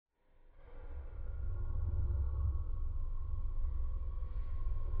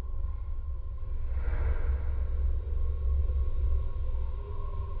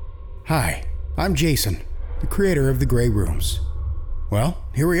Hi, I'm Jason, the creator of The Grey Rooms. Well,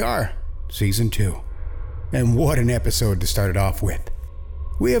 here we are, Season 2. And what an episode to start it off with.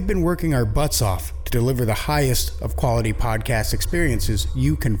 We have been working our butts off to deliver the highest of quality podcast experiences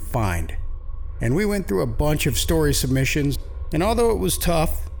you can find. And we went through a bunch of story submissions, and although it was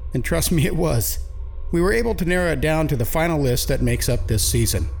tough, and trust me it was, we were able to narrow it down to the final list that makes up this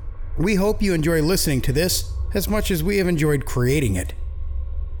season. We hope you enjoy listening to this as much as we have enjoyed creating it.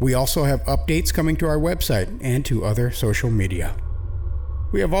 We also have updates coming to our website and to other social media.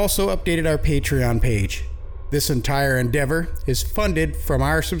 We have also updated our Patreon page. This entire endeavor is funded from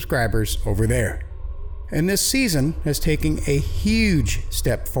our subscribers over there. And this season has taken a huge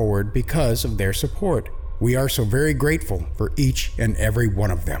step forward because of their support. We are so very grateful for each and every one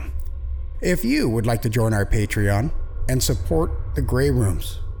of them. If you would like to join our Patreon and support The Grey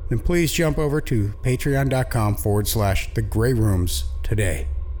Rooms, then please jump over to patreon.com/The Grey Rooms today.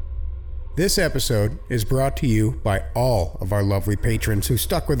 This episode is brought to you by all of our lovely patrons who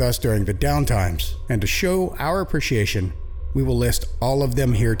stuck with us during the downtimes, and to show our appreciation, we will list all of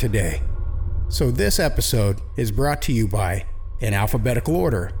them here today. So this episode is brought to you by, in alphabetical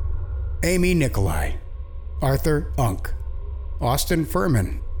order, Amy Nikolai, Arthur Unk, Austin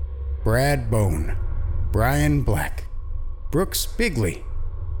Furman, Brad Bone, Brian Black, Brooks Bigley,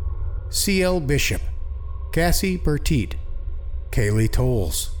 C.L. Bishop, Cassie Bertit, Kaylee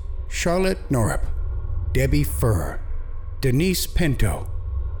Tolles, Charlotte Norup, Debbie Furr, Denise Pinto,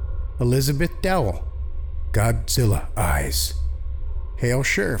 Elizabeth Dowell, Godzilla Eyes, Hale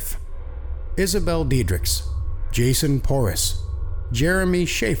Scherf, Isabel Diedrichs, Jason Porras, Jeremy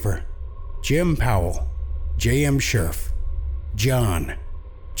Schaefer, Jim Powell, J.M. Scherf, John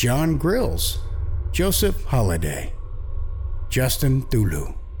Grills, Joseph Holliday, Justin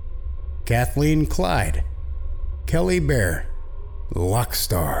Thulu, Kathleen Clyde, Kelly Bear,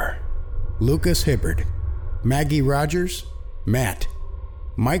 Lockstar, Lucas Hibbard, Maggie Rogers, Matt,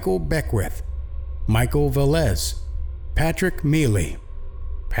 Michael Beckwith, Michael Velez, Patrick Mealy,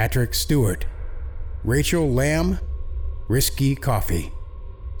 Patrick Stewart, Rachel Lamb, Risky Coffee,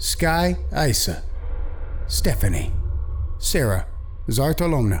 Sky Isa, Stephanie, Sarah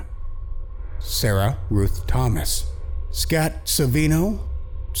Zartalona, Sarah Ruth Thomas, Scott Savino,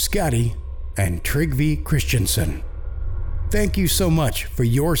 Scotty, and Trigvi Christensen. Thank you so much for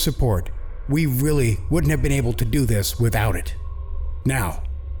your support. We really wouldn't have been able to do this without it. Now,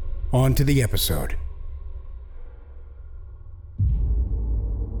 on to the episode.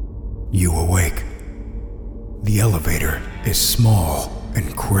 You awake. The elevator is small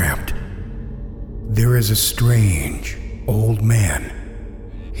and cramped. There is a strange old man.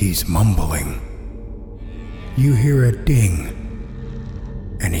 He's mumbling. You hear a ding,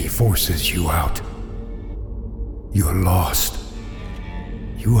 and he forces you out. You're lost.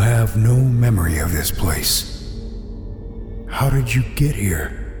 You have no memory of this place. How did you get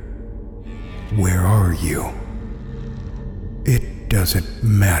here? Where are you? It doesn't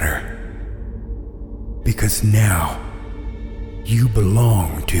matter. Because now, you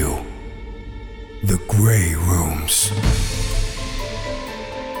belong to The Grey Rooms.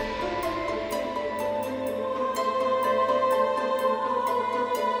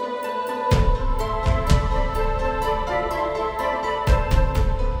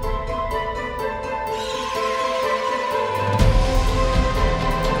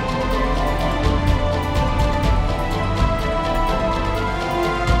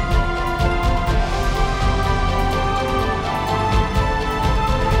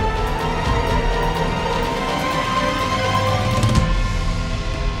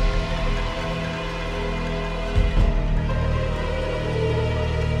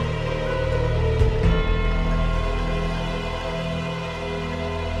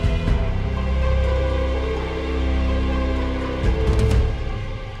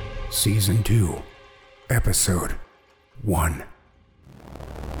 Season 2, Episode 1.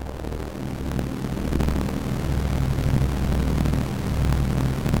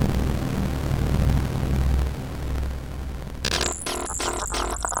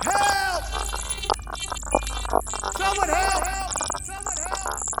 Help! Someone help! Someone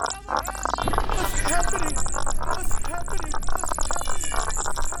help! What's happening? What's happening?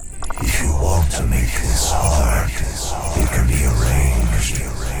 If you want to make this hard, it can be arranged.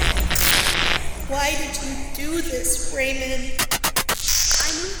 Why did you do this, Raymond? I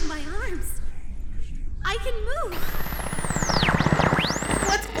moved my arms. I can move.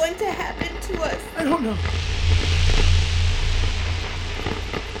 What's going to happen to us? I don't know.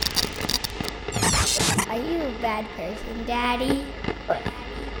 Are you a bad person, Daddy? I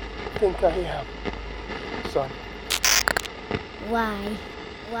think I am, son. Why?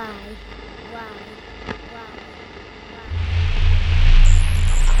 And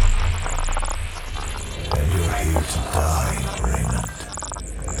you're here to die, Raymond.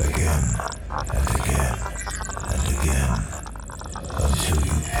 Again and again and again. Until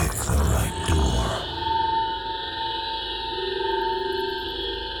you pick the right door.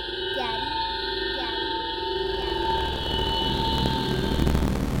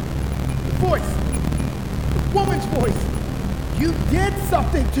 Voice! The woman's voice! You did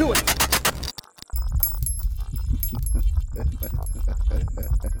something to it!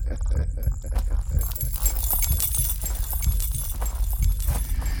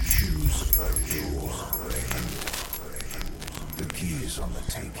 Choose a door, Raymond. The key is on the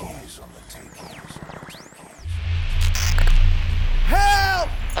table. Help!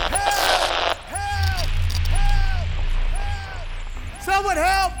 Help! Help! Help! Help! Someone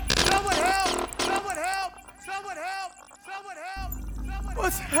help! Someone help! Someone help! Someone help! Someone help! Someone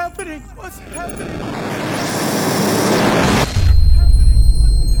What's happening? What's happening?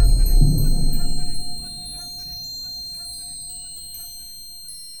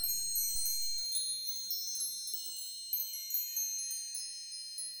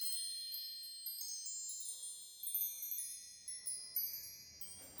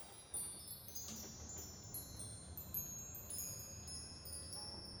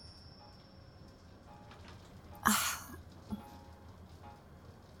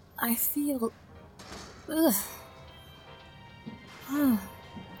 I feel... Ugh.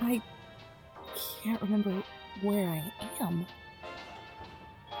 I can't remember where I am.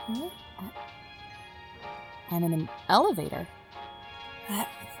 Huh? I'm in an elevator. That's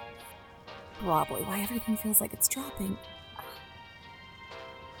probably why everything feels like it's dropping.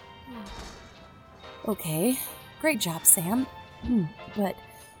 Okay, great job, Sam. But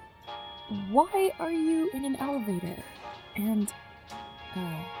why are you in an elevator? And,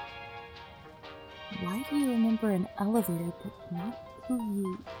 why do you remember an elevator but not who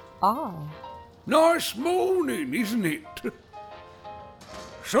you are? Nice morning, isn't it?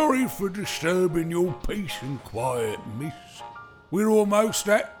 Sorry for disturbing your peace and quiet, miss. We're almost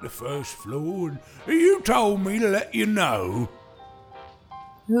at the first floor, and you told me to let you know.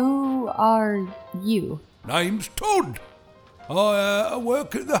 Who are you? Name's Todd. I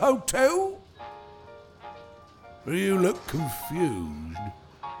work at the hotel. You look confused.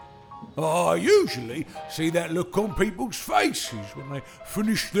 I usually see that look on people's faces when they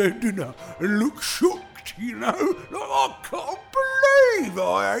finish their dinner and look shocked, you know? Like, I can't believe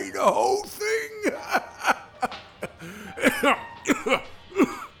I ate the whole thing.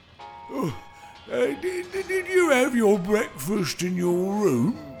 Did you have your breakfast in your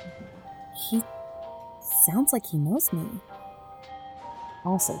room? He sounds like he knows me.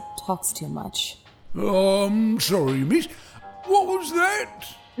 Also talks too much. I'm sorry, miss. What was that?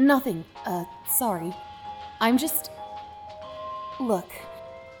 Nothing. Sorry. I'm just... Look,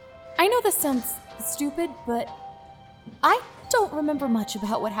 I know this sounds stupid, but I don't remember much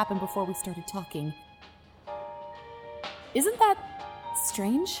about what happened before we started talking. Isn't that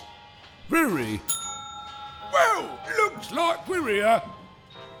strange? Very. Well, looks like we're here.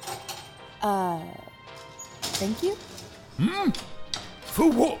 Thank you?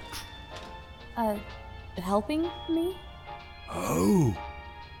 For what? Helping me? Oh.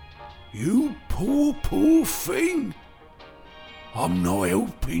 You poor thing. I'm not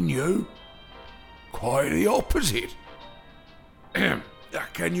helping you. Quite the opposite.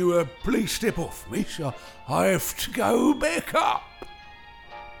 Can you please step off, miss? I have to go back up.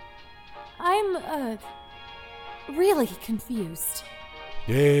 I'm, really confused.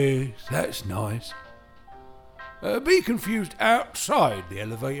 Yes, that's nice. Be confused outside the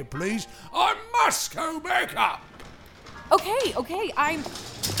elevator, please. I must go back up. Okay, I'm...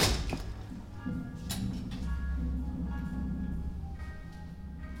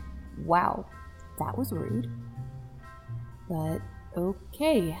 Wow, that was rude. But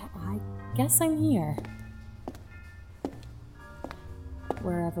okay, I guess I'm here.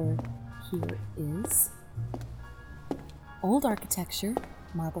 Wherever here is. Old architecture,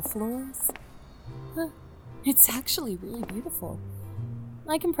 marble floors. Huh, it's actually really beautiful.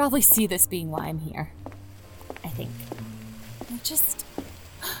 I can probably see this being why I'm here. I think. I just...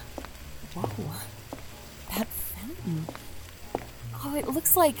 Whoa. That fountain. Oh, it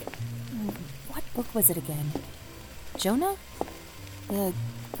looks like... What book was it again? Jonah? The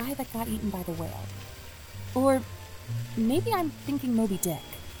guy that got eaten by the whale. Or maybe I'm thinking Moby Dick.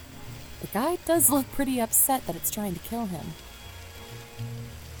 The guy does look pretty upset that it's trying to kill him.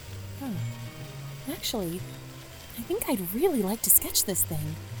 Huh. Actually, I think I'd really like to sketch this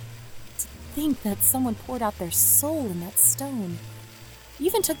thing. To think that someone poured out their soul in that stone. You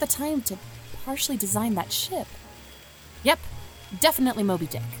even took the time to partially design that ship. Yep, definitely Moby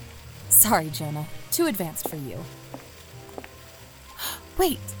Dick. Sorry, Jonah. Too advanced for you.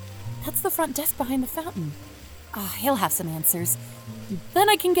 Wait, that's the front desk behind the fountain. He'll have some answers. Then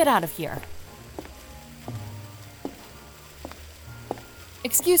I can get out of here.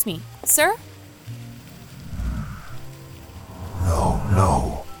 Excuse me, sir?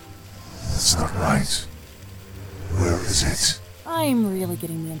 No. That's not right. Where is it? I'm really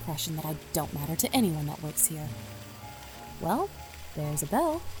getting the impression that I don't matter to anyone that works here. Well, there's a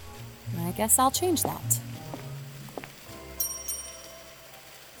bell. I guess I'll change that.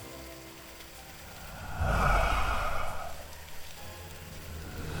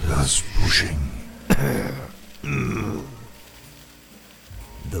 Just pushing.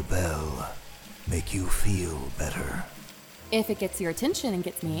 The bell make you feel better. If it gets your attention and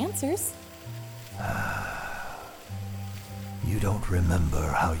gets me answers. You don't remember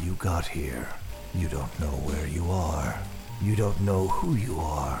how you got here. You don't know where you are. You don't know who you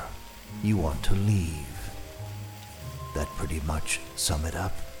are. You want to leave. That pretty much sum it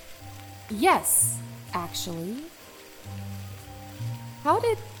up? Yes, actually. How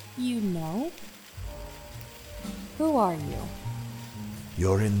did you know? Who are you?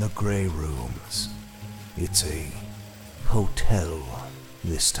 You're in the Grey Rooms. It's a hotel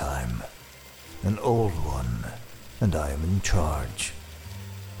this time. An old one, and I am in charge.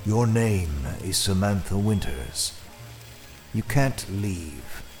 Your name is Samantha Winters. You can't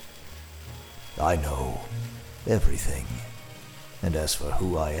leave. I know everything. And as for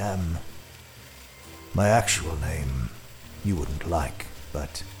who I am, my actual name you wouldn't like,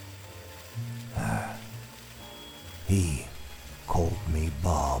 but he called me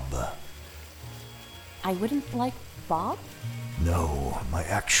Bob. I wouldn't like Bob? No, my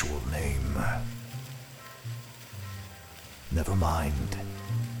actual name. Never mind.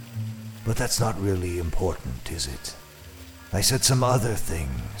 But that's not really important, is it? I said some other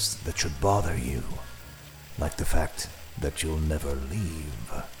things that should bother you, like the fact that you'll never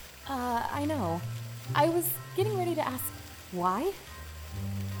leave. I know. I was getting ready to ask why?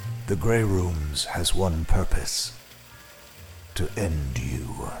 The Grey Rooms has one purpose: to end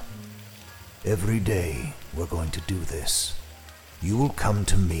you. Every day we're going to do this. You will come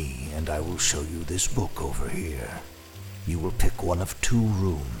to me and I will show you this book over here. You will pick one of two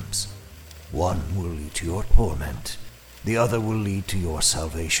rooms. One will lead to your torment. The other will lead to your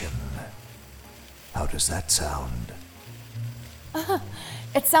salvation. How does that sound?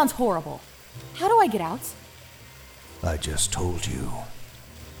 It sounds horrible. How do I get out? I just told you.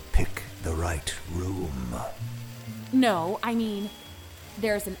 Pick the right room. No, I mean,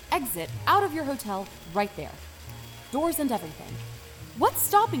 there's an exit out of your hotel right there. Doors and everything. What's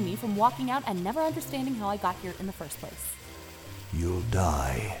stopping me from walking out and never understanding how I got here in the first place? You'll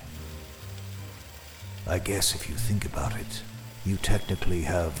die. I guess if you think about it, you technically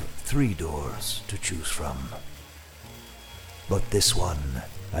have 3 doors to choose from. But this one,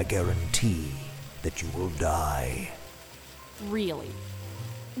 I guarantee that you will die. Really?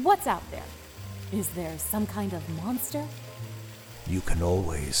 What's out there? Is there some kind of monster? You can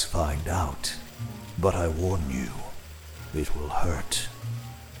always find out, but I warn you, it will hurt.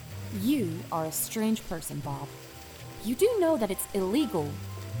 You are a strange person, Bob. You do know that it's illegal,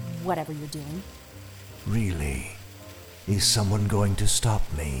 whatever you're doing. Really? Is someone going to stop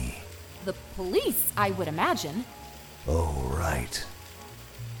me? The police, I would imagine. Oh, right.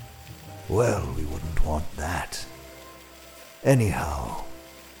 Well, we wouldn't want that. Anyhow,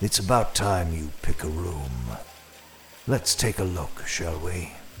 it's about time you pick a room. Let's take a look, shall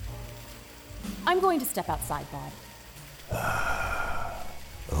we? I'm going to step outside, Bob.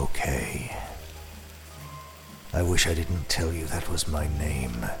 Okay. I wish I didn't tell you that was my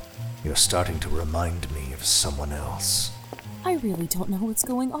name. You're starting to remind me of someone else. I really don't know what's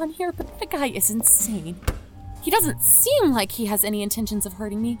going on here, but the guy is insane. He doesn't seem like he has any intentions of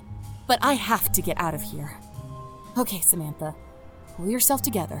hurting me, but I have to get out of here. Okay, Samantha, pull yourself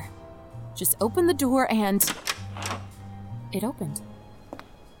together. Just open the door and... It opened.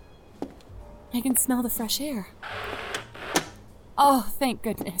 I can smell the fresh air. Oh, thank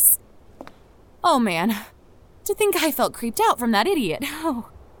goodness. Oh, man. To think I felt creeped out from that idiot. Oh.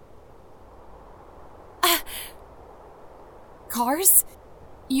 Cars?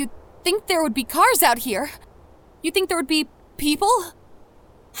 You'd think there would be cars out here. You'd think there would be people?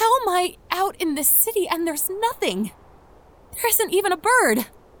 How am I out in this city and there's nothing? There isn't even a bird.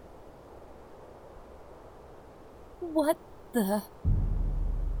 What the...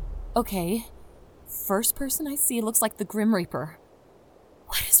 Okay. First person I see looks like the Grim Reaper.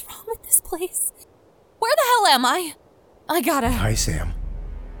 What is wrong with this place? Where the hell am I? I gotta... Hi, Sam.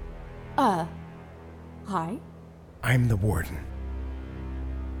 Hi? I'm the warden.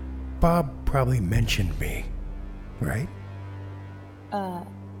 Bob probably mentioned me, right?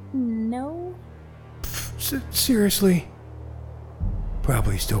 No? Seriously?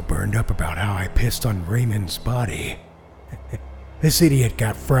 Probably still burned up about how I pissed on Raymond's body. This idiot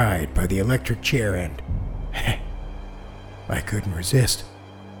got fried by the electric chair and I couldn't resist,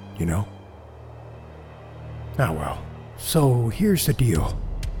 you know? Ah well, so here's the deal.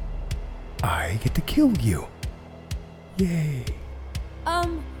 I get to kill you. Yay.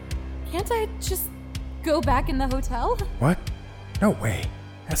 Can't I just go back in the hotel? What? No way.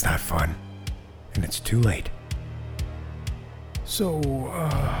 That's not fun. And it's too late. So,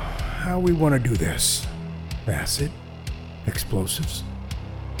 how we want to do this? Acid? Explosives?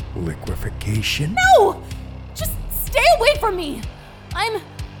 Liquefaction? No! Just stay away from me! I'm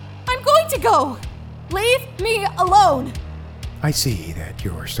going to go! Leave me alone! I see that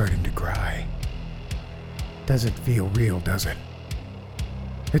you're starting to cry. Doesn't feel real, does it?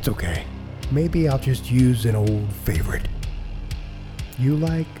 It's okay. Maybe I'll just use an old favorite. You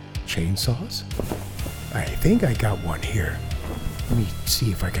like chainsaws? I think I got one here. Let me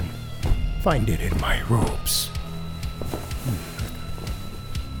see if I can find it in my robes.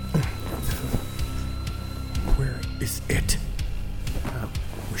 Where is it? I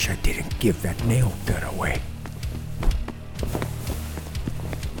wish I didn't give that nail gun away.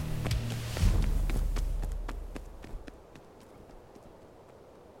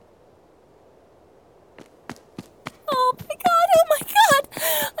 Oh my god!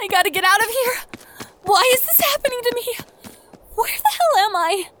 I gotta get out of here! Why is this happening to me? Where the hell am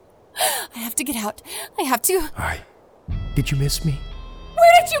I? I have to get out. I have to. Hi. Did you miss me?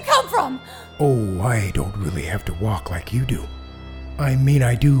 Where did you come from? Oh, I don't really have to walk like you do. I mean,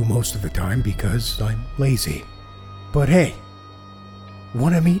 I do most of the time because I'm lazy. But hey,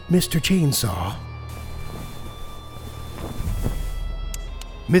 wanna meet Mr. Chainsaw?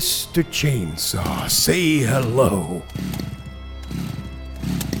 Mr. Chainsaw, say hello.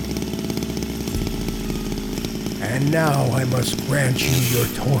 And now I must grant you your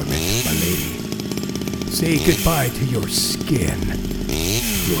torment, my lady. Say goodbye to your skin,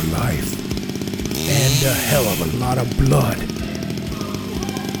 your life, and a hell of a lot of blood.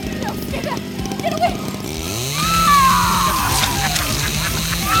 No, stay back! Get away!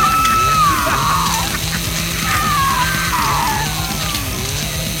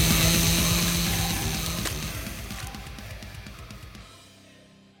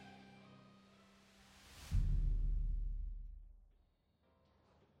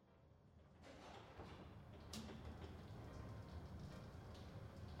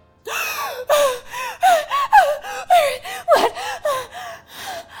 What?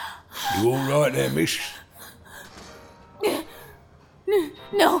 You all right there, miss?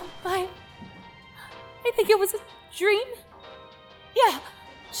 No, I think it was a dream. Yeah,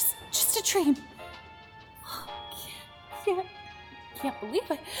 just a dream. Can't believe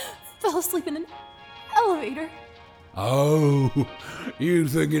I fell asleep in an elevator. Oh, you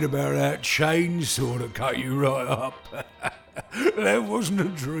thinking about that chainsaw that cut you right up? That wasn't a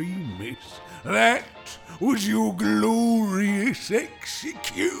dream, miss. That was your glorious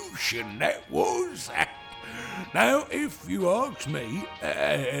execution, that was. Now, if you ask me,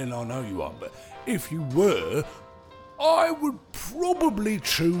 and I know you aren't, but if you were, I would probably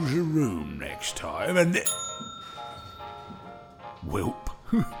choose a room next time, and Welp,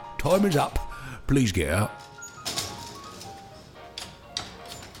 time is up. Please get out.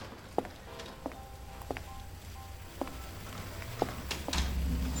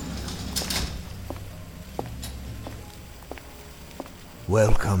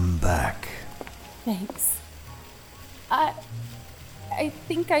 Welcome back. Thanks. I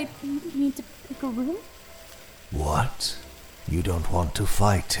think I need to pick a room. What? You don't want to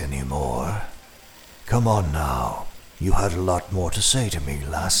fight anymore? Come on now. You had a lot more to say to me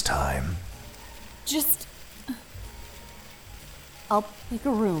last time. Just... I'll pick a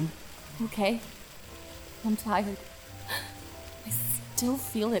room, okay? I'm tired. I still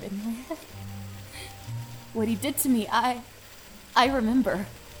feel it in my head. What he did to me, I remember.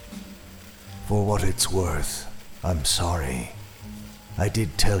 For what it's worth, I'm sorry. I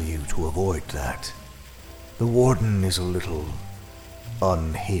did tell you to avoid that. The warden is a little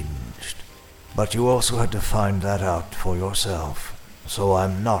unhinged, but you also had to find that out for yourself, so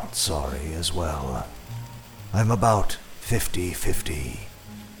I'm not sorry as well. I'm about 50-50,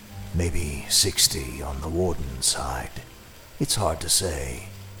 maybe 60 on the warden's side. It's hard to say.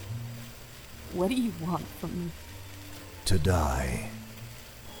 What do you want from me? To die.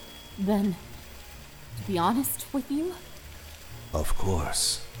 Then, to be honest with you, Of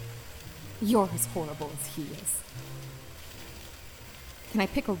course. You're as horrible as he is. Can I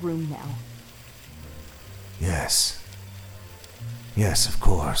pick a room now? Yes. Yes, of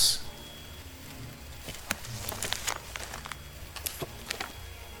course.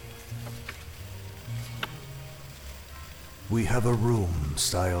 We have a room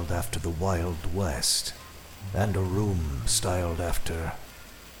styled after the Wild West, and a room styled after...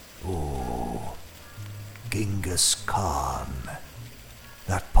 Genghis Khan.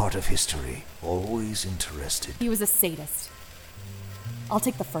 That part of history always interested. He was a sadist. I'll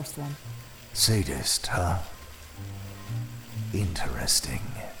take the first one. Sadist, huh? Interesting.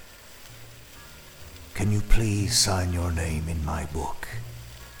 Can you please sign your name in my book?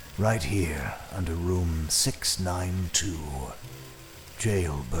 Right here, under room 692.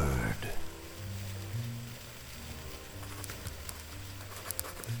 Jailbird.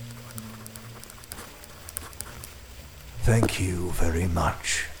 Thank you very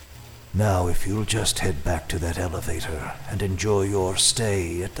much. Now, if you'll just head back to that elevator and enjoy your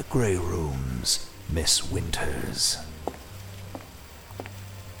stay at the Grey Rooms, Miss Winters.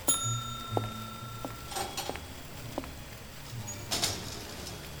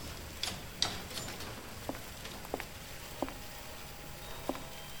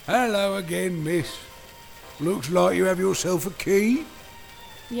 Hello again, miss. Looks like you have yourself a key.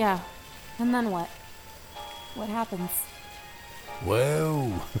 Yeah, and then what? What happens?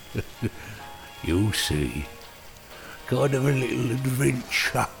 Well, you'll see. Kind of a little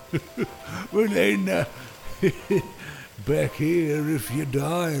adventure. But then, back here if you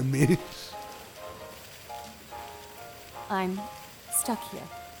die, miss. I'm stuck here,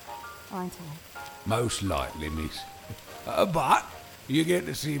 aren't I? Most likely, miss. But you get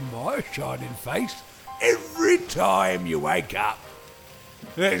to see my shining face every time you wake up.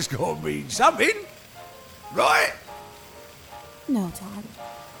 That's got to mean something, right? No, Todd.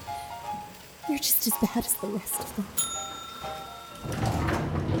 You're just as bad as the rest of them.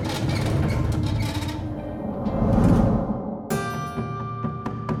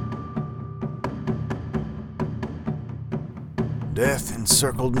 Death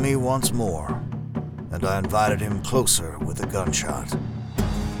encircled me once more, and I invited him closer with a gunshot.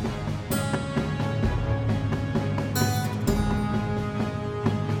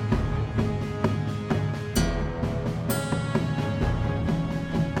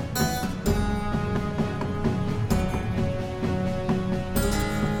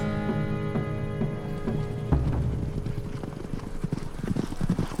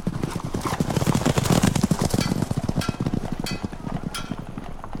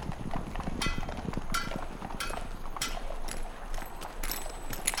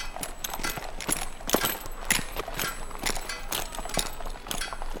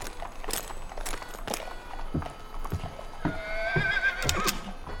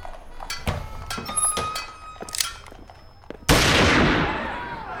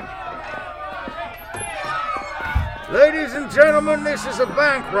 Ladies and gentlemen, this is a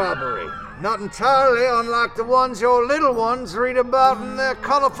bank robbery. Not entirely unlike the ones your little ones read about in their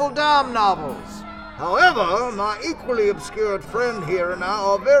colorful dime novels. However, my equally obscured friend here and I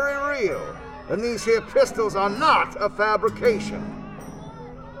are very real, and these here pistols are not a fabrication.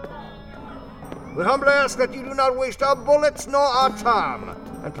 We humbly ask that you do not waste our bullets nor our time,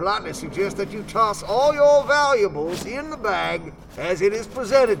 and politely suggest that you toss all your valuables in the bag as it is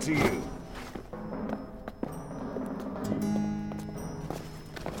presented to you.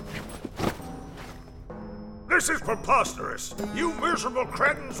 This is preposterous. You miserable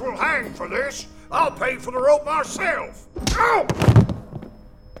cretins will hang for this. I'll pay for the rope myself. Ow!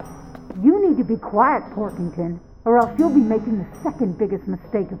 You need to be quiet, Porkington, or else you'll be making the second biggest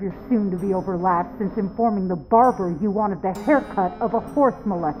mistake of your soon-to-be-over life since informing the barber you wanted the haircut of a horse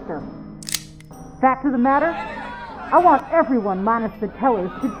molester. Fact of the matter, I want everyone minus the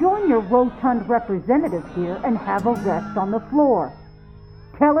tellers to join your rotund representative here and have a rest on the floor.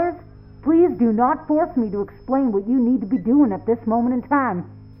 Tellers, please do not force me to explain what you need to be doing at this moment in time.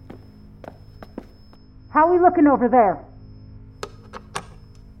 How are we looking over there?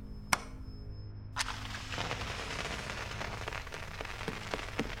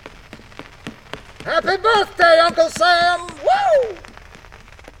 Happy birthday, Uncle Sam! Woo!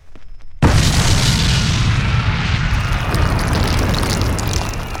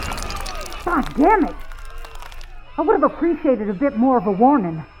 God damn it! I would have appreciated a bit more of a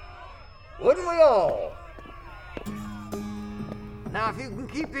warning. Wouldn't we all? Now, if you can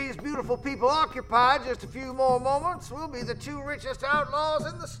keep these beautiful people occupied just a few more moments, we'll be the two richest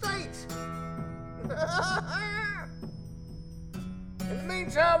outlaws in the state. In the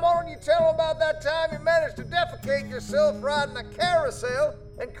meantime, why don't you tell them about that time you managed to defecate yourself riding a carousel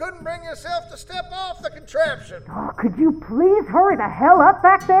and couldn't bring yourself to step off the contraption. Oh, could you please hurry the hell up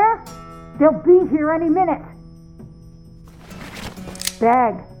back there? They'll be here any minute.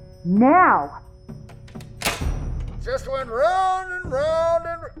 Bag, now! Just went round and round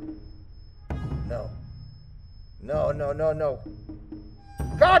and... No. No.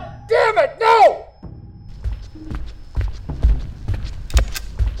 God damn it, no!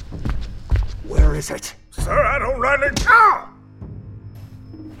 Where is it? Sir, I don't rightly... Ah!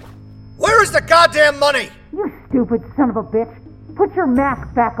 Where is the goddamn money? You stupid son of a bitch. Put your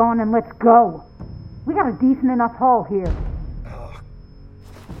mask back on and let's go. We got a decent enough haul here.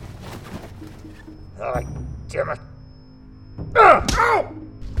 Oh, damn it. Ow!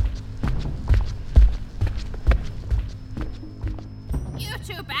 You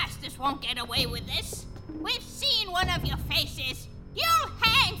two bastards won't get away with this. We've seen one of your faces. You'll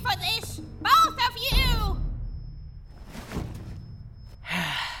hang for this, both of you!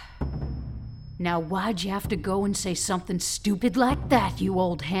 Now why'd you have to go and say something stupid like that, you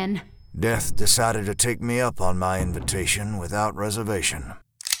old hen? Death decided to take me up on my invitation without reservation.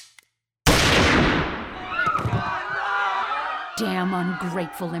 Damn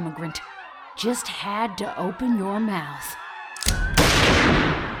ungrateful immigrant. Just had to open your mouth.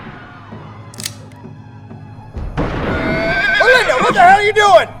 Melinda, what the hell are you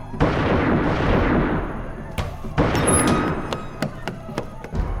doing?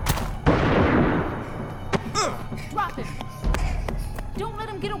 Drop him! Don't let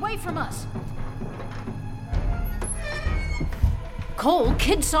him get away from us! Cole,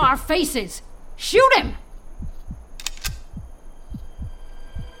 kid saw our faces! Shoot him!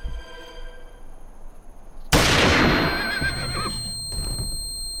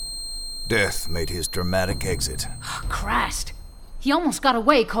 Death made his dramatic exit. Christ! He almost got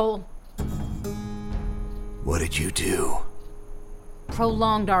away, Cole. What did you do?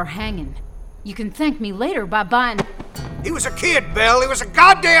 Prolonged our hanging. You can thank me later by buying... He was a kid, Bill. He was a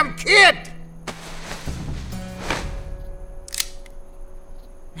goddamn kid!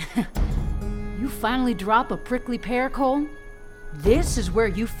 You finally drop a prickly pear, Cole? This is where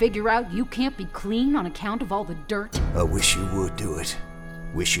you figure out you can't be clean on account of all the dirt? I wish you would do it.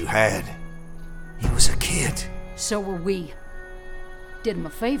 Wish you had. He was a kid. So were we. Did him a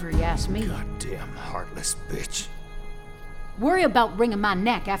favor, you ask me. Goddamn heartless bitch. Worry about wringing my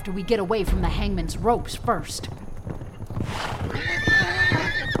neck after we get away from the hangman's ropes first.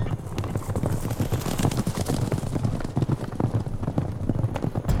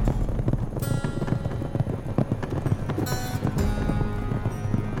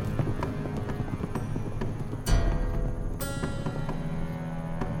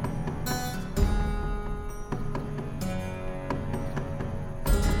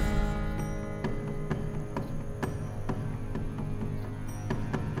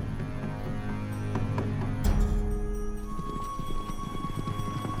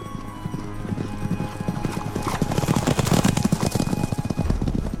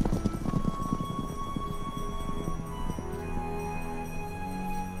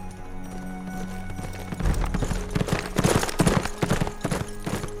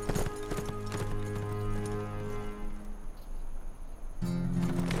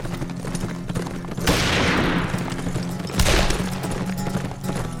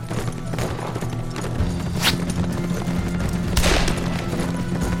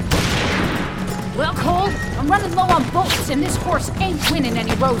 Well, Cole, I'm running low on bullets and this horse ain't winning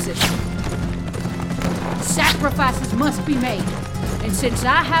any roses. Sacrifices must be made. And since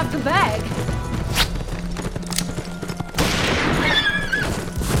I have the bag...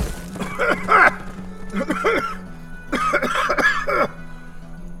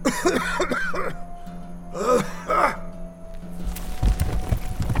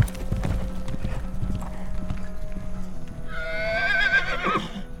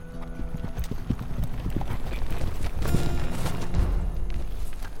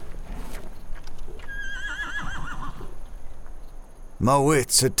 My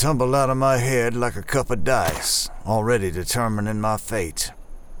wits had tumbled out of my head like a cup of dice, already determining my fate.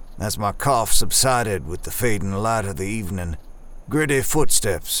 As my cough subsided with the fading light of the evening, gritty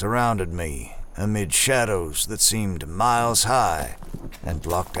footsteps surrounded me amid shadows that seemed miles high and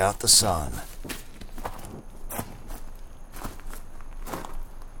blocked out the sun.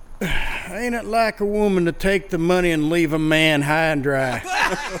 Ain't it like a woman to take the money and leave a man high and dry?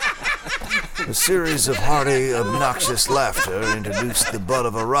 A series of hearty, obnoxious laughter introduced the butt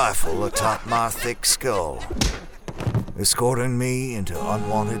of a rifle atop my thick skull, escorting me into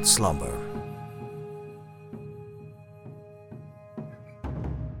unwanted slumber.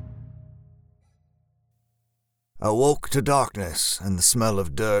 I woke to darkness and the smell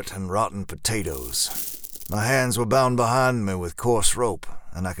of dirt and rotten potatoes. My hands were bound behind me with coarse rope,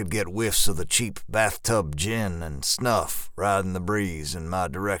 and I could get whiffs of the cheap bathtub gin and snuff riding the breeze in my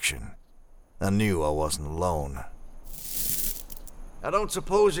direction. I knew I wasn't alone. I don't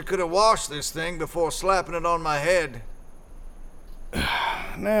suppose you could have washed this thing before slapping it on my head.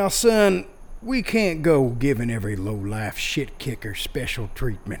 Now, son, we can't go giving every low-life shit-kicker special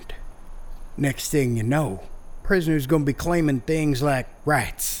treatment. Next thing you know, prisoners gonna be claiming things like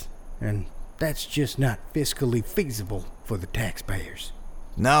rights, and that's just not fiscally feasible for the taxpayers.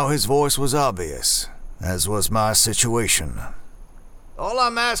 Now his voice was obvious, as was my situation. All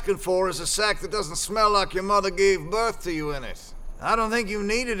I'm asking for is a sack that doesn't smell like your mother gave birth to you in it. I don't think you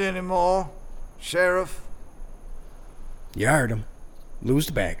need it anymore, Sheriff. You heard him. Lose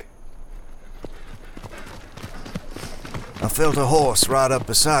the bag. I felt a horse ride up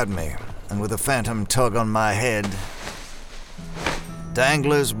beside me, and with a phantom tug on my head,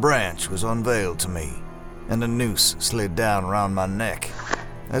 Dangler's branch was unveiled to me, and a noose slid down around my neck.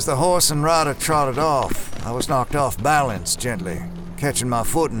 As the horse and rider trotted off, I was knocked off balance gently, catching my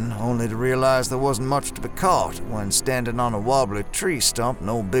footing only to realize there wasn't much to be caught when standing on a wobbly tree stump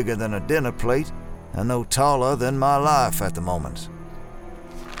no bigger than a dinner plate and no taller than my life at the moment.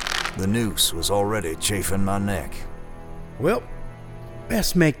 The noose was already chafing my neck. Well,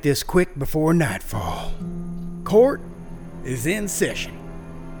 best make this quick before nightfall. Court is in session.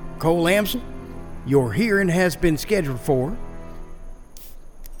 Cole Amsel, your hearing has been scheduled for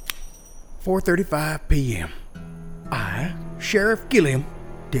 4:35 p.m. I, Sheriff Gilliam,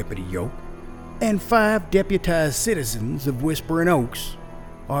 Deputy Yoke, and 5 deputized citizens of Whispering Oaks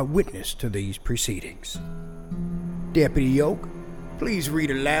are witness to these proceedings. Deputy Yoke, please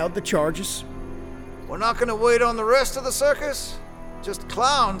read aloud the charges. We're not gonna wait on the rest of the circus? Just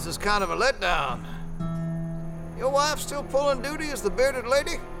clowns is kind of a letdown. Your wife still pulling duty as the bearded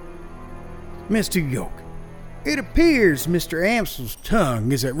lady? Mr. Yoke, it appears Mr. Amsel's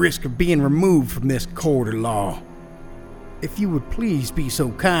tongue is at risk of being removed from this court of law. If you would please be so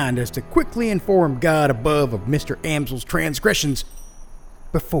kind as to quickly inform God above of Mr. Amsel's transgressions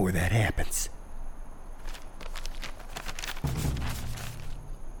before that happens.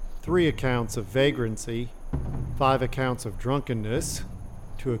 3 accounts of vagrancy, 5 accounts of drunkenness,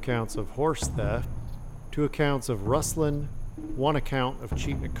 2 accounts of horse theft, 2 accounts of rustling, 1 account of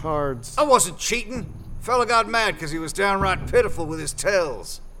cheating at cards. I wasn't cheating. Fella got mad because he was downright pitiful with his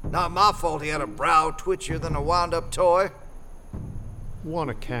tells. Not my fault he had a brow twitchier than a wound-up toy. 1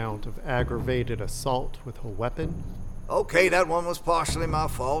 account of aggravated assault with a weapon. Okay, that one was partially my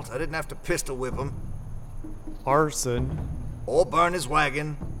fault. I didn't have to pistol whip him. Arson. Or burn his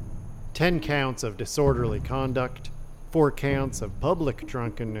wagon. 10 counts of disorderly conduct. 4 counts of public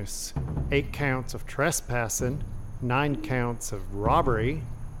drunkenness. 8 counts of trespassing. 9 counts of robbery.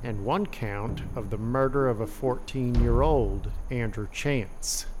 And 1 count of the murder of a 14-year-old, Andrew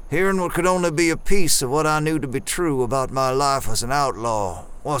Chance. Hearing what could only be a piece of what I knew to be true about my life as an outlaw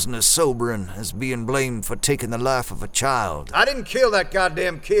wasn't as sobering as being blamed for taking the life of a child. I didn't kill that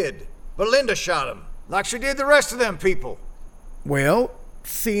goddamn kid. Belinda shot him, like she did the rest of them people. Well,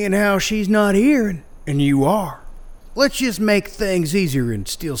 seeing how she's not here and you are, let's just make things easier and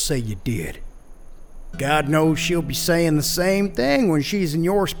still say you did. God knows she'll be saying the same thing when she's in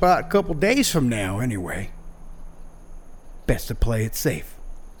your spot a couple days from now anyway. Best to play it safe.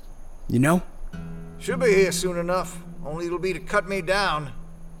 You know? She'll be here soon enough, only it'll be to cut me down.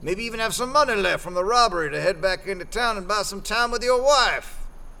 Maybe even have some money left from the robbery to head back into town and buy some time with your wife.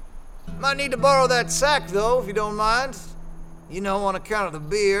 Might need to borrow that sack, though, if you don't mind. You know, on account of the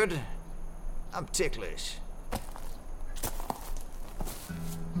beard. I'm ticklish.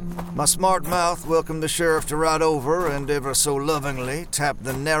 My smart mouth welcomed the sheriff to ride over and ever so lovingly tapped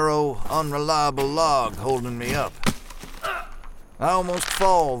the narrow, unreliable log holding me up. I almost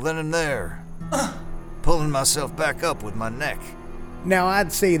fall then and there, pulling myself back up with my neck. Now,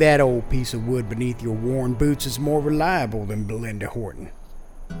 I'd say that old piece of wood beneath your worn boots is more reliable than Belinda Horton.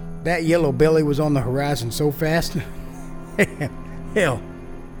 That yellow belly was on the horizon so fast. Hell,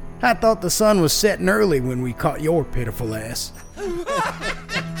 I thought the sun was setting early when we caught your pitiful ass.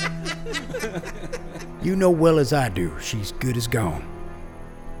 You know well as I do, she's good as gone.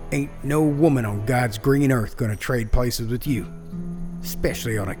 Ain't no woman on God's green earth gonna trade places with you,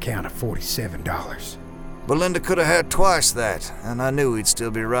 especially on account of $47. Belinda could have had twice that, and I knew he'd still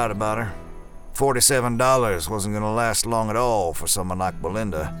be right about her. $47 wasn't gonna last long at all for someone like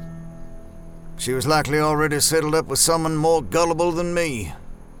Belinda. She was likely already settled up with someone more gullible than me,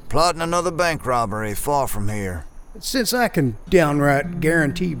 plotting another bank robbery far from here. Since I can downright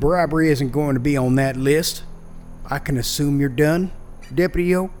guarantee bribery isn't going to be on that list, I can assume you're done,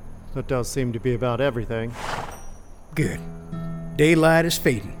 Deputy Oak? That does seem to be about everything. Good. Daylight is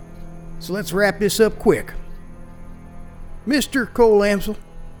fading, so let's wrap this up quick. Mr. Cole Amsel,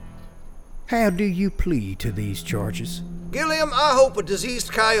 how do you plead to these charges? Gilliam, I hope a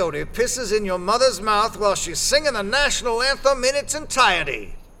diseased coyote pisses in your mother's mouth while she's singing the national anthem in its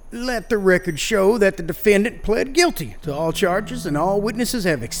entirety. Let the record show that the defendant pled guilty to all charges and all witnesses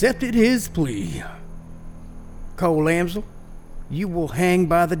have accepted his plea. Cole Amsel, you will hang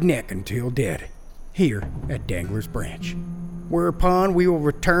by the neck until dead, here at Dangler's Branch, whereupon we will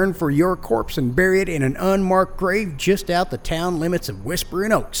return for your corpse and bury it in an unmarked grave just out the town limits of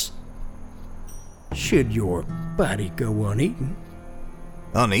Whispering Oaks. Should your body go uneaten.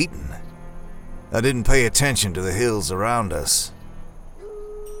 Uneaten? I didn't pay attention to the hills around us.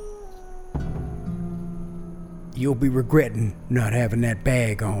 You'll be regretting not having that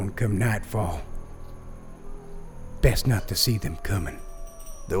bag on come nightfall. Best not to see them coming.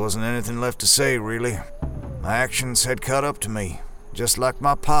 There wasn't anything left to say, really. My actions had caught up to me, just like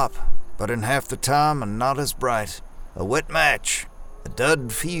my pop, but in half the time and not as bright. A wet match. A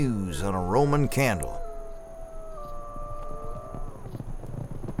dud fuse on a Roman candle.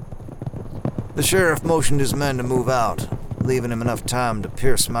 The sheriff motioned his men to move out, leaving him enough time to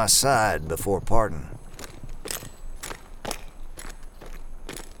pierce my side before parting.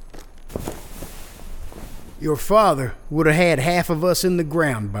 Your father would have had half of us in the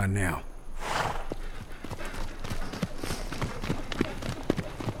ground by now.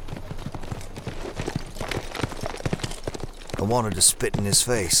 I wanted to spit in his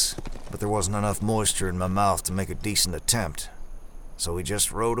face, but there wasn't enough moisture in my mouth to make a decent attempt. So he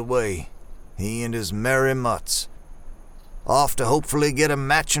just rode away, he and his merry mutts, off to hopefully get a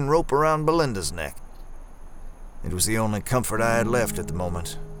matching rope around Belinda's neck. It was the only comfort I had left at the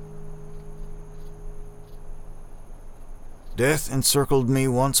moment. Death encircled me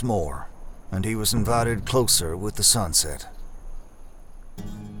once more, and he was invited closer with the sunset.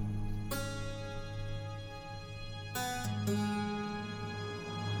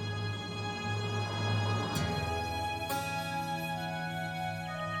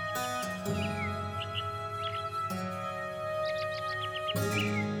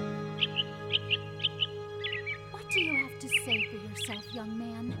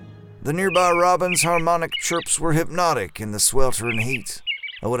 The nearby robins' harmonic chirps were hypnotic in the sweltering heat.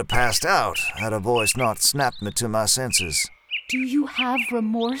 I would have passed out had a voice not snapped me to my senses. Do you have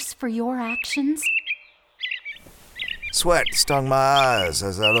remorse for your actions? Sweat stung my eyes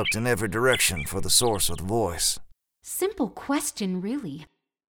as I looked in every direction for the source of the voice. Simple question, really.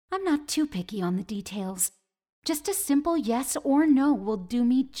 I'm not too picky on the details. Just a simple yes or no will do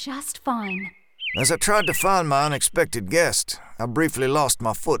me just fine. As I tried to find my unexpected guest, I briefly lost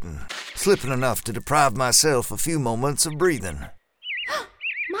my footing, slipping enough to deprive myself a few moments of breathing.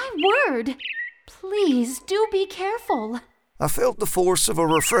 My word! Please do be careful. I felt the force of a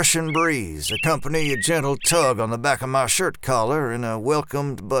refreshing breeze accompany a gentle tug on the back of my shirt collar in a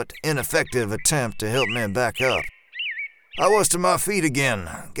welcomed but ineffective attempt to help me back up. I was to my feet again,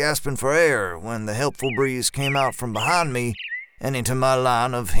 gasping for air when the helpful breeze came out from behind me and into my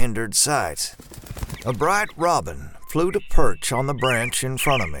line of hindered sight. A bright robin flew to perch on the branch in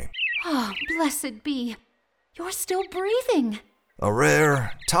front of me. Oh, blessed be. You're still breathing. A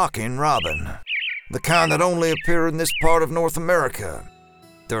rare, talking robin. The kind that only appear in this part of North America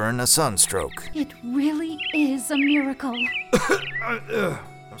during a sunstroke. It really is a miracle. I'm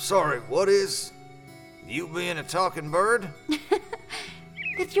sorry, what is... you being a talking bird?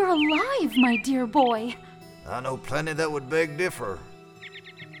 That you're alive, my dear boy. I know plenty that would beg differ.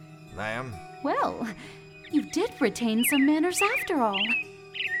 Ma'am? Well, you did retain some manners after all.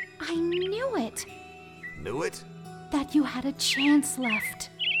 I knew it. Knew it? That you had a chance left.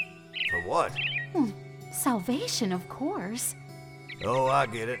 For what? Salvation, of course. Oh, I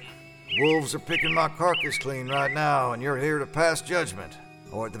get it. Wolves are picking my carcass clean right now, and you're here to pass judgment.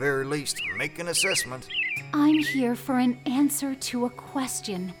 Or at the very least, make an assessment. I'm here for an answer to a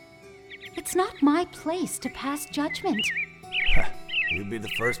question. It's not my place to pass judgment. You'd be the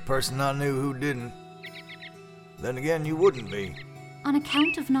first person I knew who didn't. Then again, you wouldn't be. On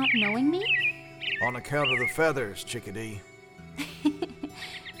account of not knowing me? On account of the feathers, chickadee.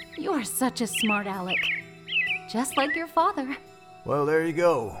 You are such a smart aleck. Just like your father. Well, there you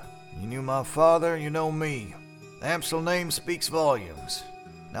go. You knew my father, you know me. The Amsel name speaks volumes.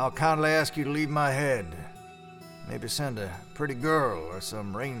 Now I'll kindly ask you to leave my head. Maybe send a pretty girl or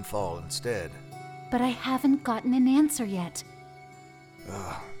some rainfall instead. But I haven't gotten an answer yet.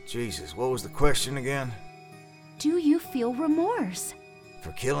 Jesus, what was the question again? Do you feel remorse?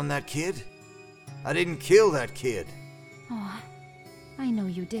 For killing that kid? I didn't kill that kid. Oh, I know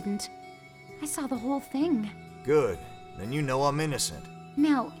you didn't. I saw the whole thing. Good. Then you know I'm innocent.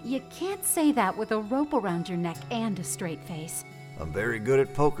 Now, you can't say that with a rope around your neck and a straight face. I'm very good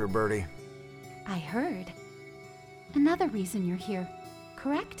at poker, Birdie. I heard. Another reason you're here,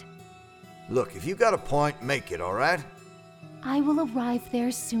 correct? Look, if you got a point, make it, all right? I will arrive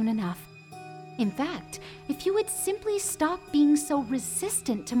there soon enough. In fact, if you would simply stop being so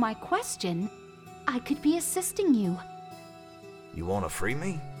resistant to my question, I could be assisting you. You want to free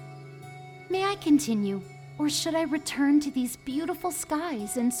me? May I continue, or should I return to these beautiful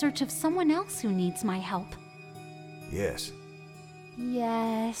skies in search of someone else who needs my help? Yes.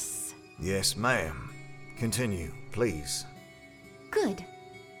 Yes. Yes, ma'am. Continue, please. Good.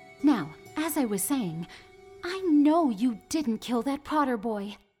 Now, as I was saying, I know you didn't kill that Potter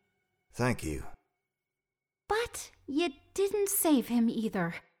boy. Thank you. But you didn't save him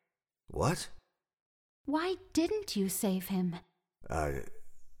either. What? Why didn't you save him? I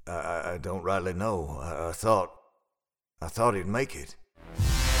don't rightly know. I thought he'd make it.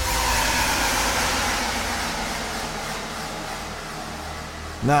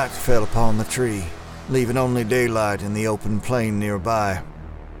 Night fell upon the tree, leaving only daylight in the open plain nearby.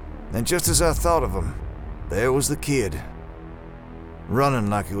 And just as I thought of him, there was the kid, running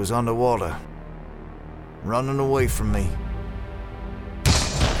like he was underwater, running away from me.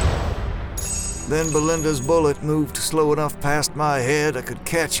 Then Belinda's bullet moved slow enough past my head I could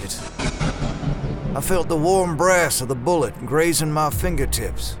catch it. I felt the warm brass of the bullet grazing my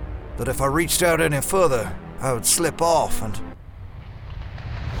fingertips, but if I reached out any further, I would slip off and...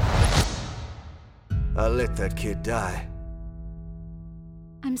 I let that kid die.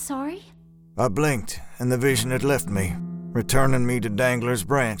 I'm sorry? I blinked, and the vision had left me, returning me to Dangler's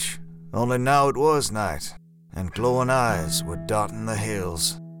Branch. Only now it was night, and glowing eyes were dotting the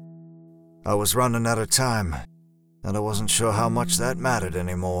hills. I was running out of time, and I wasn't sure how much that mattered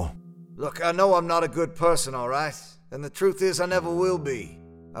anymore. Look, I know I'm not a good person, all right? And the truth is I never will be.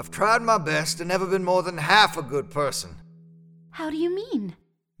 I've tried my best and never been more than half a good person. How do you mean?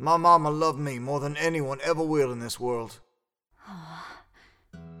 My mama loved me more than anyone ever will in this world.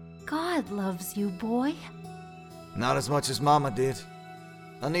 God loves you, boy. Not as much as Mama did.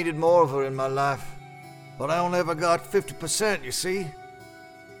 I needed more of her in my life, but I only ever got 50%, you see?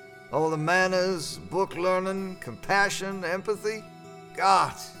 All the manners, book learning, compassion, empathy.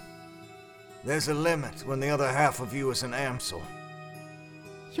 God, there's a limit when the other half of you is an Amsel.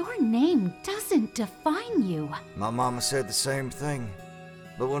 Your name doesn't define you. My mama said the same thing.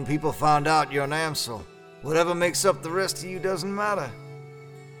 But when people find out you're an Amsel, whatever makes up the rest of you doesn't matter.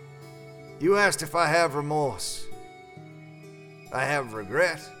 You asked if I have remorse. I have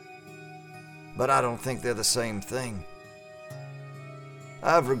regret. But I don't think they're the same thing.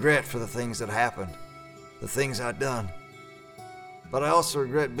 I have regret for the things that happened, the things I've done. But I also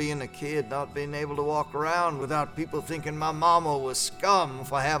regret being a kid, not being able to walk around without people thinking my mama was scum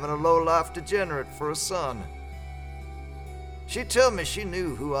for having a low-life degenerate for a son. She'd tell me she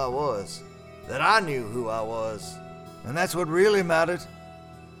knew who I was, that I knew who I was, and that's what really mattered.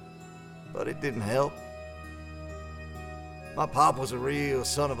 But it didn't help. My pop was a real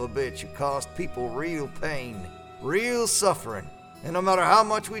son of a bitch who caused people real pain, real suffering. And no matter how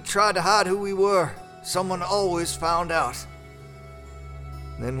much we tried to hide who we were, someone always found out.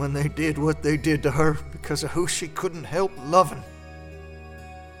 Then when they did what they did to her because of who she couldn't help loving,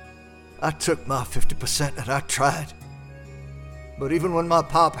 I took my 50% and I tried. But even when my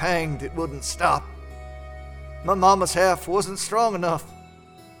pop hanged, it wouldn't stop. My mama's half wasn't strong enough.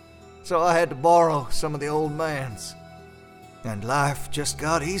 So I had to borrow some of the old man's. And life just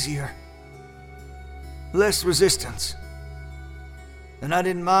got easier. Less resistance. And I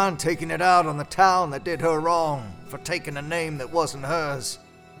didn't mind taking it out on the town that did her wrong for taking a name that wasn't hers.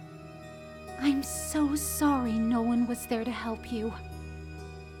 I'm so sorry no one was there to help you.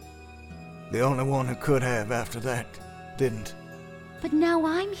 The only one who could have after that didn't. But now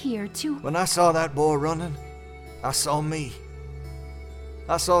I'm here to... When I saw that boy running, I saw me.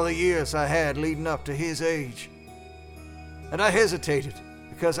 I saw the years I had leading up to his age. And I hesitated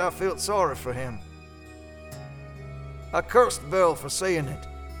because I felt sorry for him. I cursed Belle for saying it,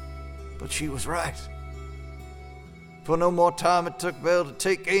 but she was right. For no more time it took Belle to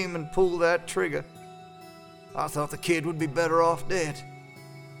take aim and pull that trigger. I thought the kid would be better off dead.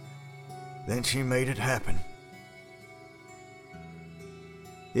 Then she made it happen.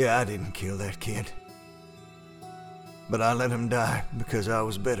 Yeah, I didn't kill that kid. But I let him die because I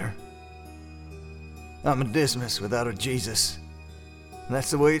was bitter. I'm a Dismas without a Jesus. And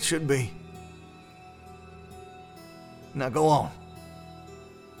that's the way it should be. Now go on.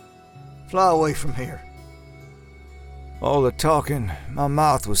 Fly away from here. All the talking, my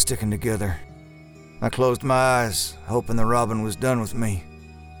mouth was sticking together. I closed my eyes, hoping the robin was done with me.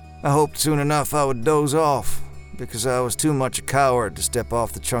 I hoped soon enough I would doze off, because I was too much a coward to step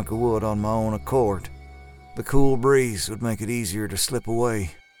off the chunk of wood on my own accord. The cool breeze would make it easier to slip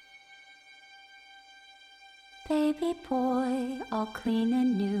away. Baby boy, all clean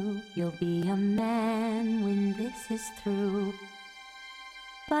and new, you'll be a man when this is through.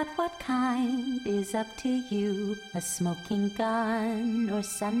 But what kind is up to you, a smoking gun or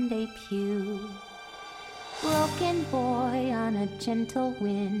Sunday pew? Broken boy on a gentle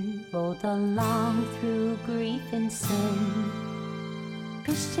wind, rolled along through grief and sin.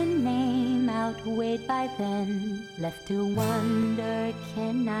 Christian name outweighed by then, left to wonder,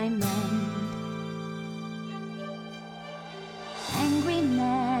 can I mend? Angry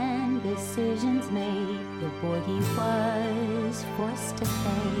man, decisions made, the boy he was forced to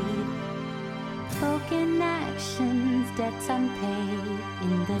fade. Broken actions, debts unpaid,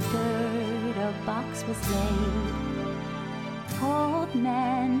 in the dirt a box was laid. Old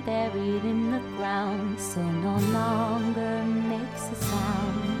man buried in the ground, so no longer makes a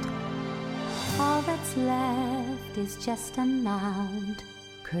sound. All that's left is just a mound,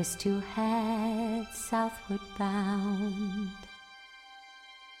 cursed to head southward bound.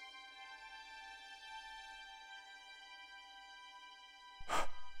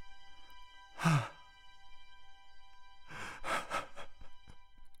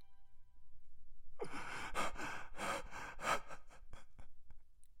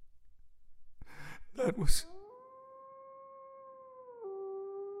 That was...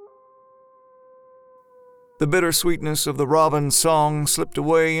 The bittersweetness of the robin's song slipped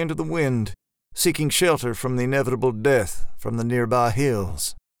away into the wind, seeking shelter from the inevitable death from the nearby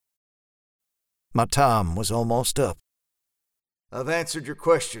hills. My time was almost up. I've answered your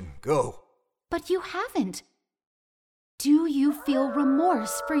question. Go. But you haven't. Do you feel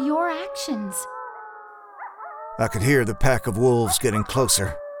remorse for your actions? I could hear the pack of wolves getting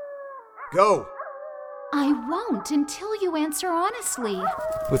closer. Go. I won't until you answer honestly.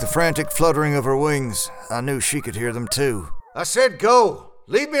 With the frantic fluttering of her wings, I knew she could hear them too. I said go!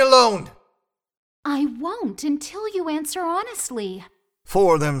 Leave me alone! I won't until you answer honestly.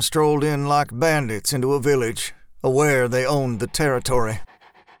 4 of them strolled in like bandits into a village, aware they owned the territory.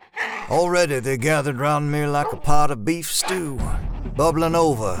 Already they gathered round me like a pot of beef stew, bubbling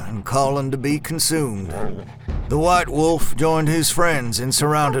over and calling to be consumed. The white wolf joined his friends in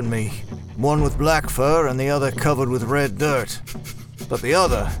surrounding me, one with black fur and the other covered with red dirt. But the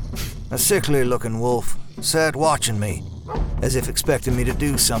other, a sickly-looking wolf, sat watching me, as if expecting me to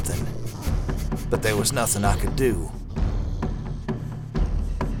do something. But there was nothing I could do.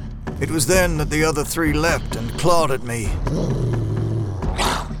 It was then that the other 3 leapt and clawed at me,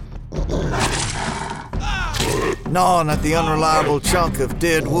 gnawing at the unreliable chunk of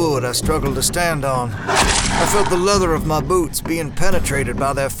dead wood I struggled to stand on. I felt the leather of my boots being penetrated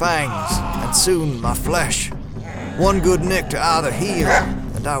by their fangs, and soon my flesh. One good nick to either heel,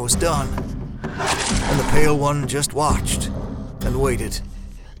 and I was done. And the pale one just watched and waited.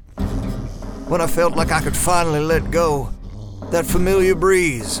 When I felt like I could finally let go, that familiar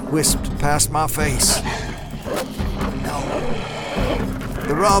breeze wisped past my face. No.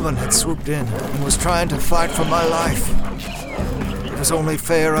 The robin had swooped in and was trying to fight for my life. It was only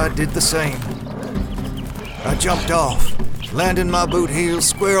fair I did the same. I jumped off, landing my boot heels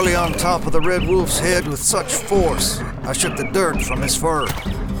squarely on top of the red wolf's head with such force I shook the dirt from his fur.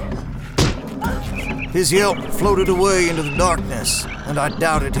 His yelp floated away into the darkness, and I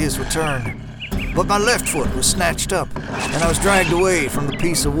doubted his return. But my left foot was snatched up, and I was dragged away from the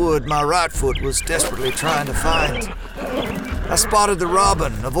piece of wood my right foot was desperately trying to find. I spotted the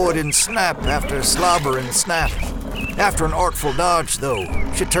robin, avoiding snap after slobber and snap. After an artful dodge, though,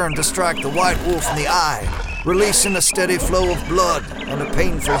 she turned to strike the white wolf in the eye, releasing a steady flow of blood and a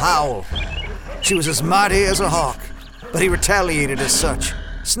painful howl. She was as mighty as a hawk, but he retaliated as such,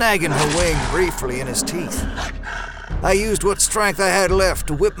 snagging her wing briefly in his teeth. I used what strength I had left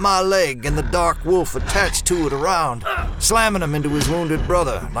to whip my leg and the dark wolf attached to it around, slamming him into his wounded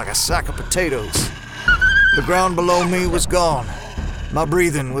brother like a sack of potatoes. The ground below me was gone. My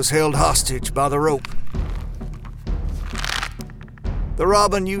breathing was held hostage by the rope. The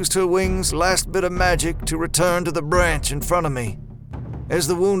robin used her wings' last bit of magic to return to the branch in front of me. As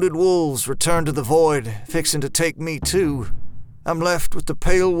the wounded wolves returned to the void, fixing to take me too, I'm left with the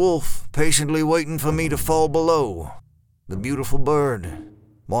pale wolf patiently waiting for me to fall below, the beautiful bird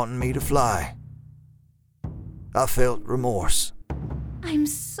wanting me to fly. I felt remorse. I'm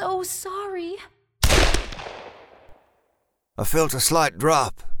so sorry. I felt a slight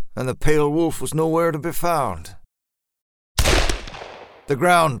drop and the pale wolf was nowhere to be found. The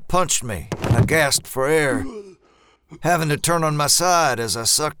ground punched me, and I gasped for air, having to turn on my side as I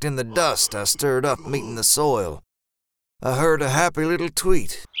sucked in the dust I stirred up meeting the soil. I heard a happy little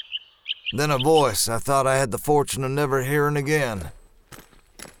tweet, then a voice I thought I had the fortune of never hearing again.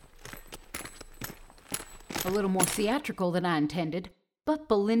 A little more theatrical than I intended, but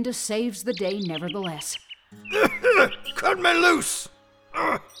Belinda saves the day nevertheless. Cut me loose!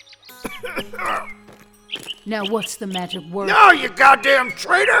 Now what's the magic word? No, you goddamn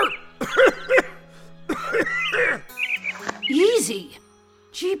traitor! Easy!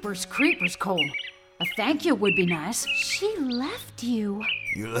 Jeepers creepers, Cole. A thank you would be nice. She left you.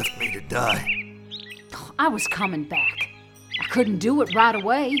 You left me to die. I was coming back. I couldn't do it right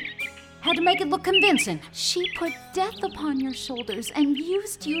away. Had to make it look convincing. She put death upon your shoulders and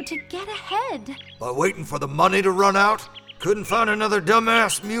used you to get ahead. By waiting for the money to run out? Couldn't find another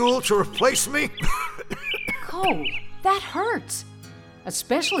dumbass mule to replace me? Cole, that hurts.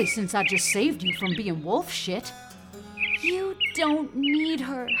 Especially since I just saved you from being wolf shit. You don't need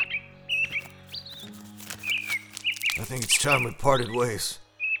her. I think it's time we parted ways.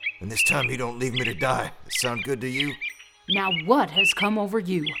 And this time you don't leave me to die. That sound good to you? Now what has come over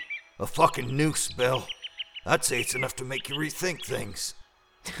you? A fucking noose, Belle. I'd say it's enough to make you rethink things.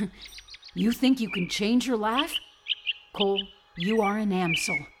 You think you can change your life? Cole, you are an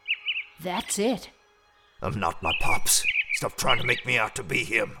Amsel. That's it. I'm not my pops. Stop trying to make me out to be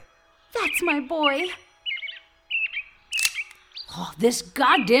him. That's my boy. Oh, this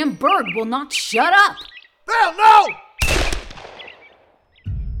goddamn bird will not shut up! Belle, no!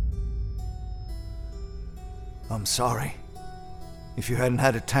 I'm sorry. If you hadn't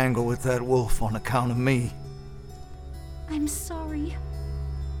had a tangle with that wolf on account of me. I'm sorry.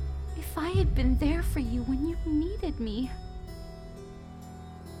 If I had been there for you when you needed me.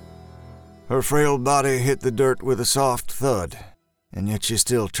 Her frail body hit the dirt with a soft thud, and yet she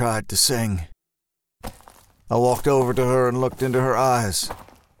still tried to sing. I walked over to her and looked into her eyes.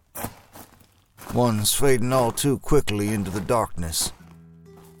 One's fading all too quickly into the darkness,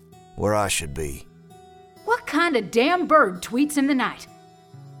 where I should be. What kind of damn bird tweets in the night?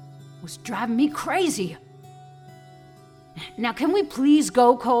 It was driving me crazy. Now can we please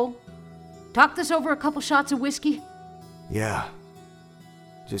go, Cole? Talk this over a couple shots of whiskey? Yeah.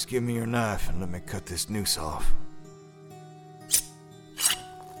 Just give me your knife and let me cut this noose off.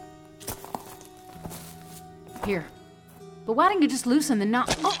 Here. But why didn't you just loosen the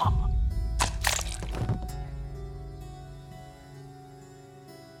knot? Oh.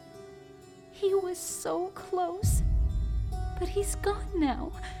 He was so close. But he's gone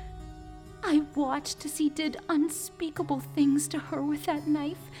now. I watched as he did unspeakable things to her with that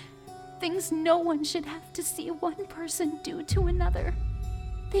knife. Things no one should have to see one person do to another.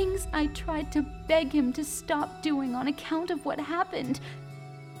 Things I tried to beg him to stop doing on account of what happened.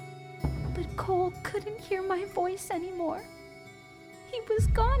 But Cole couldn't hear my voice anymore. He was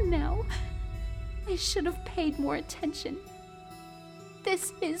gone now. I should have paid more attention.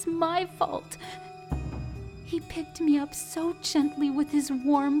 This is my fault. He picked me up so gently with his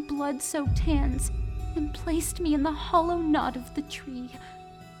warm, blood-soaked hands and placed me in the hollow knot of the tree.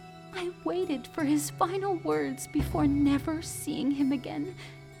 I waited for his final words before never seeing him again.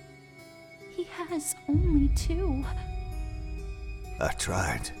 He has only 2. I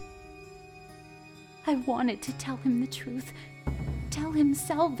tried. I wanted to tell him the truth. Tell him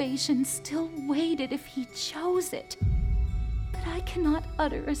salvation still waited if he chose it. But I cannot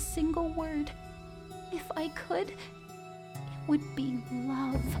utter a single word. If I could, it would be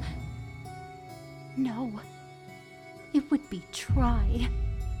love. No, it would be try.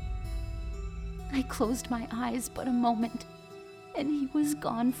 I closed my eyes but a moment, and he was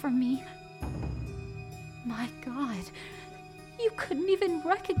gone from me. My God, you couldn't even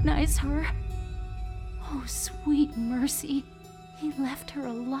recognize her. Oh, sweet mercy, he left her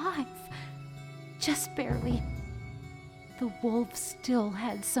alive. Just barely. The wolf still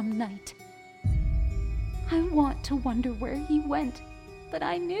had some night. I want to wonder where he went, but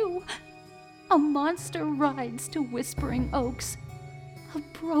I knew. A monster rides to Whispering Oaks. A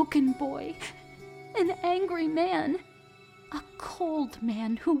broken boy. An angry man. A cold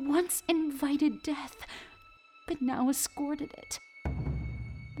man who once invited death, but now escorted it.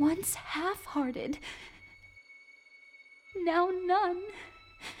 Once half-hearted, now none.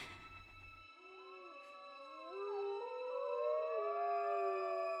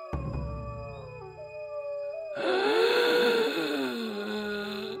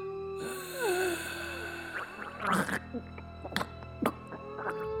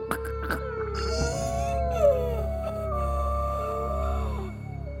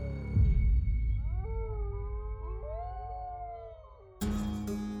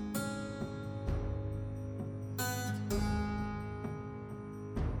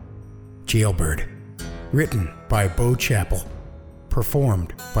 Jailbird. Written by Bo Chappell.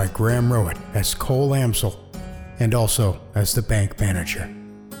 Performed by Graham Rowett as Cole Amsel, and also as the bank manager.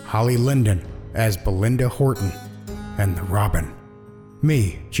 Holly Linden as Belinda Horton and the Robin.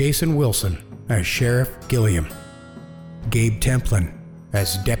 Me, Jason Wilson, as Sheriff Gilliam. Gabe Templin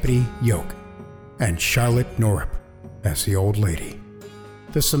as Deputy Yoke. And Charlotte Norup as the old lady.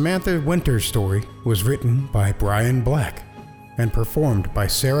 The Samantha Winters story was written by Brian Black and performed by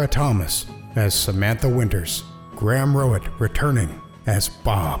Sarah Thomas as Samantha Winters. Graham Rowett returning as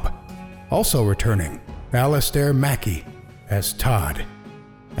Bob. Also returning, Alastair Mackey as Todd.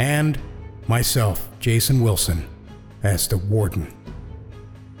 And myself, Jason Wilson, as the Warden.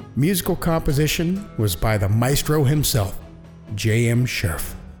 Musical composition was by the maestro himself, J.M.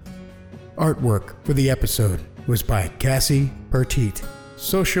 Scherf. Artwork for the episode was by Cassie Pertit.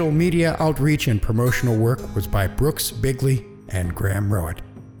 Social media outreach and promotional work was by Brooks Bigley and Graham Rowett.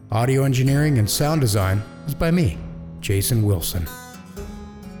 Audio engineering and sound design was by me, Jason Wilson.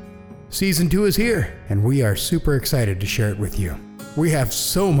 Season 2 is here, and we are super excited to share it with you. We have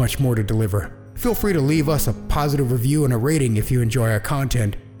so much more to deliver. Feel free to leave us a positive review and a rating if you enjoy our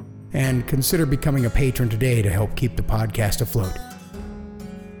content, and consider becoming a patron today to help keep the podcast afloat.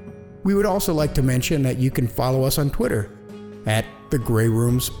 We would also like to mention that you can follow us on Twitter at The Grey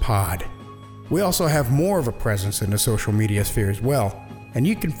Rooms Pod. We also have more of a presence in the social media sphere as well, and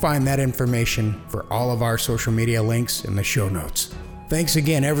you can find that information for all of our social media links in the show notes. Thanks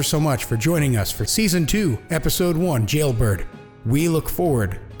again ever so much for joining us for Season 2, Episode 1, Jailbird. We look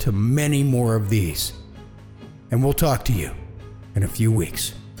forward to many more of these. And we'll talk to you in a few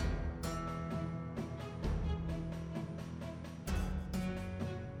weeks.